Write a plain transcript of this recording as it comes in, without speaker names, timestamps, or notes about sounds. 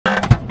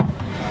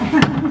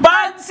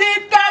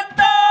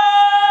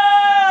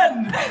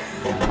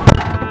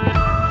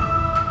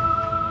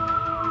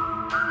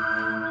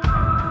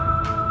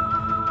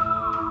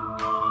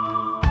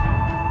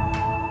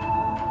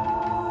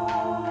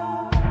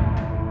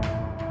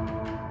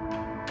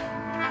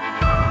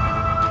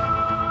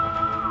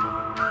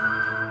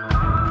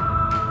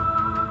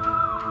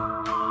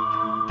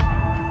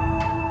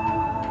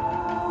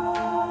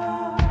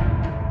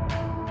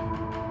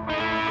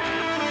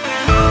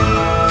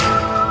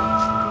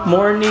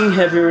Morning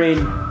heavy rain.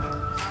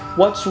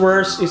 What's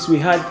worse is we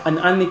had an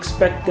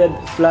unexpected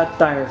flat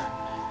tire.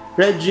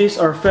 Regis,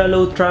 our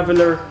fellow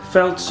traveler,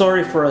 felt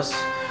sorry for us.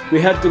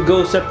 We had to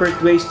go separate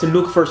ways to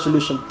look for a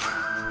solution.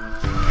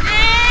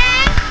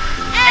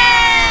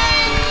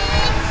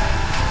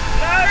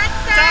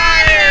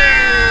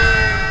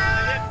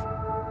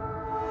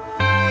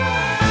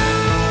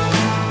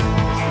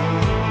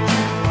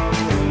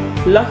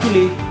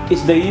 Luckily,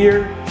 it's the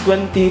year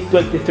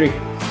 2023.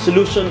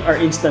 Solutions are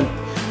instant.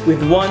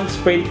 With one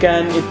spray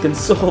can, it can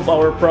solve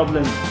our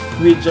problem.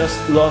 We just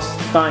lost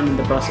time in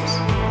the process.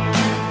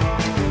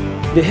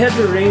 The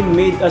heavy rain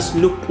made us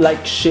look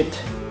like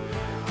shit.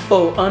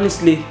 Oh,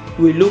 honestly,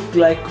 we look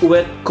like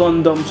wet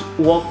condoms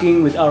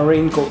walking with our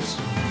raincoats.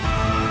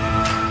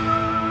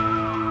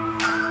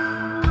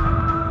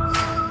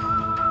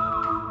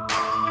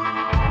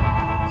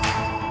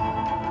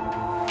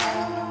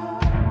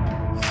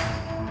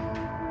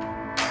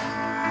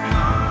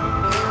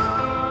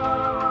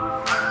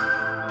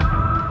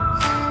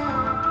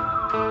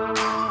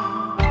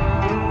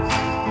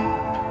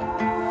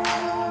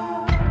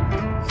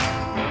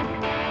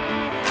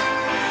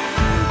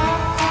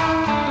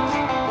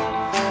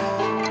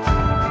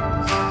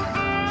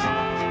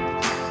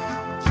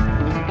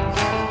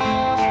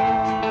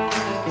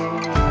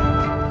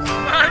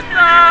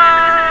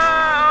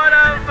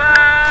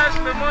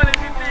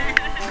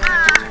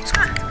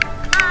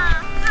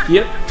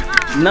 Yep,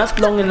 not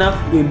long enough,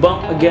 we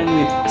bumped again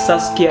with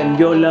Saskia and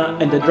Viola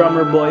and the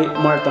drummer boy,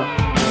 Marta.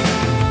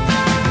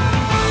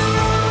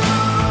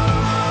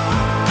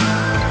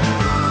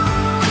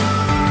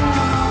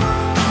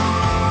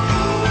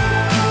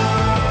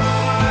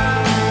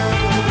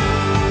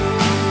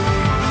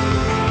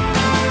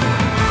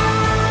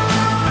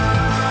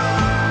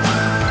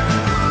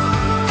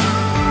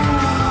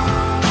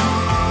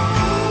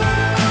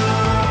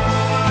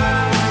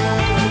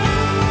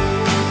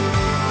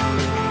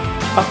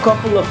 A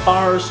couple of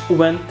hours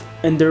went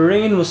and the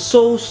rain was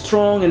so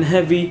strong and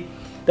heavy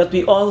that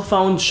we all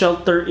found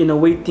shelter in a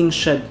waiting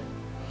shed.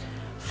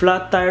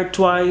 Flat tire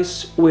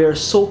twice, we are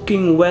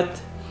soaking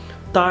wet,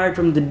 tired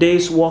from the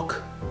day's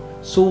walk.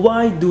 So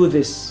why do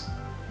this?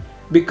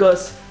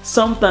 Because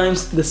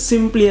sometimes the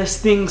simplest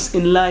things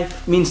in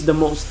life means the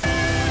most.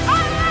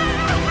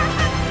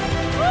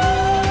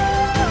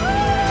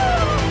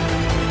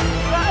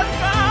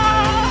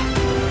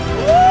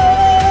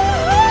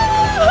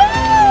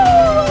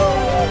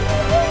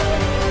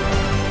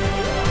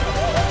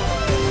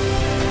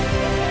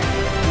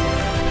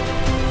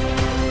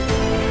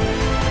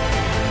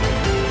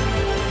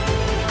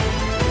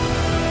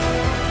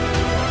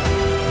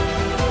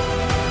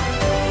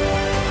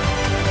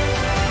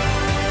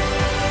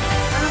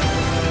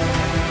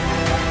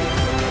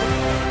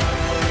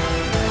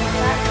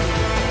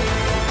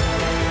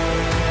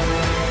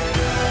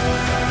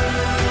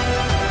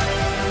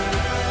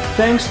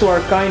 Thanks to our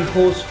kind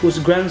host whose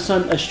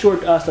grandson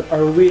assured us that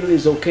our wheel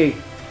is okay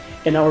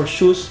and our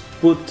shoes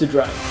put to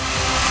dry.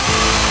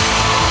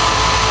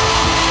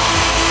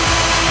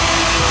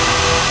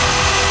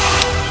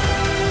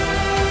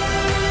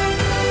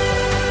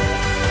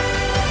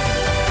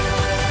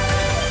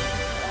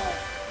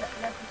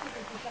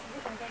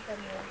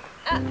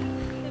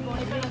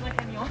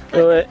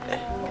 Ouais.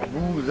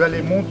 Vous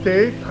allez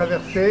monter,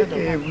 traverser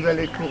et vous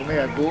allez tourner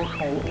à gauche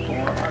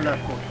à la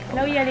côte.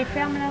 Là où il y a les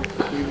fermes là?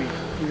 Oui, oui.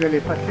 Vous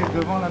allez passer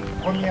devant la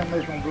première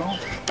maison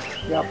blanche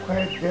et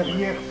après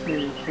derrière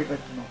ces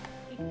bâtiments.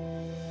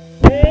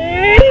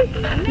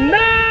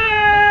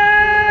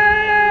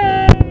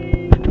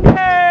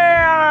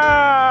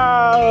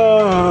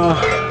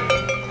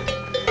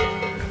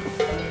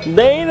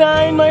 Day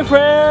 9, my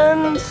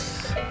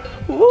friends!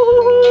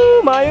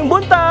 Woohoo! Mayong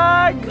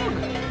buntag!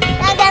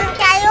 Dagan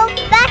kayong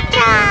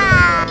bata!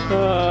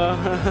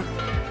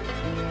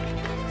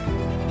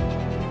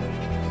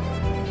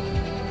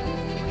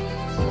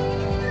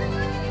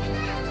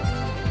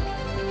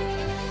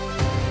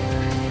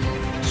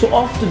 So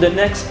off to the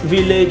next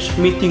village,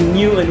 meeting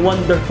new and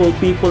wonderful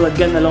people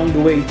again along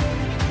the way.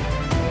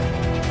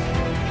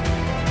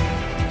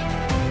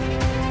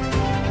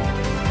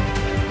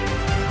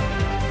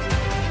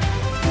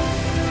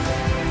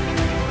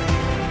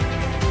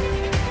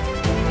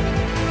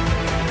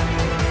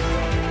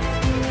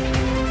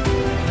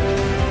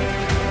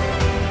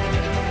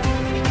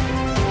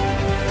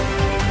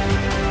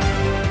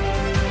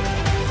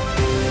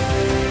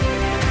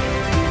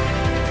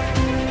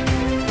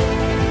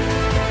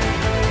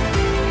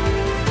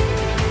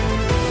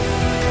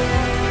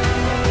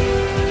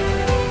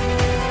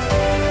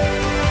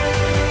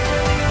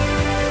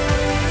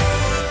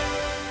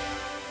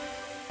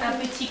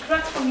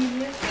 Au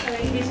milieu,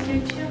 avec des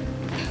sculptures.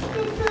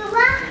 Tu peux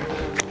voir?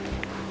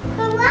 Tu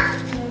peux voir?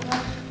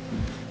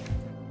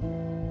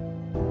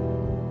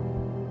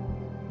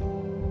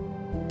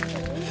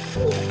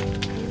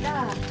 Et là,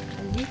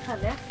 vas-y,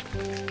 traverse.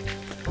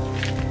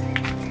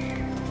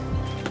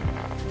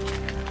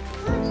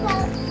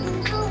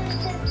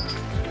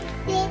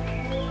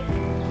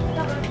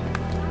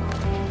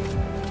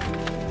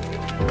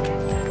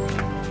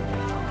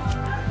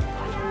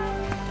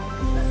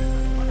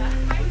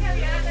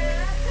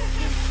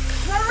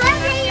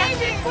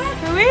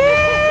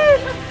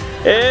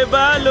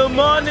 Eba, le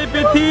monde est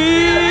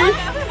petit!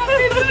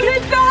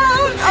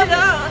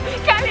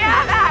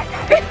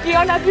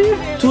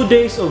 2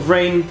 days of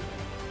rain,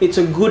 it's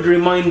a good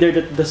reminder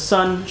that the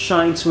sun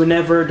shines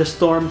whenever the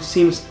storm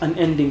seems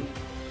unending.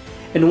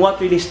 And what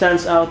really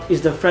stands out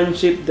is the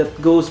friendship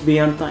that goes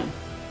beyond time.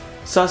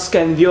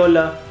 Saska and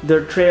Viola,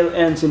 their trail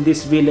ends in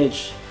this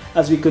village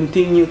as we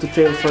continue to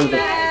trail further.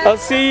 I'll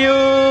see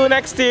you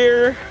next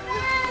year!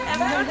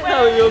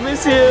 I will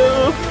miss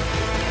you!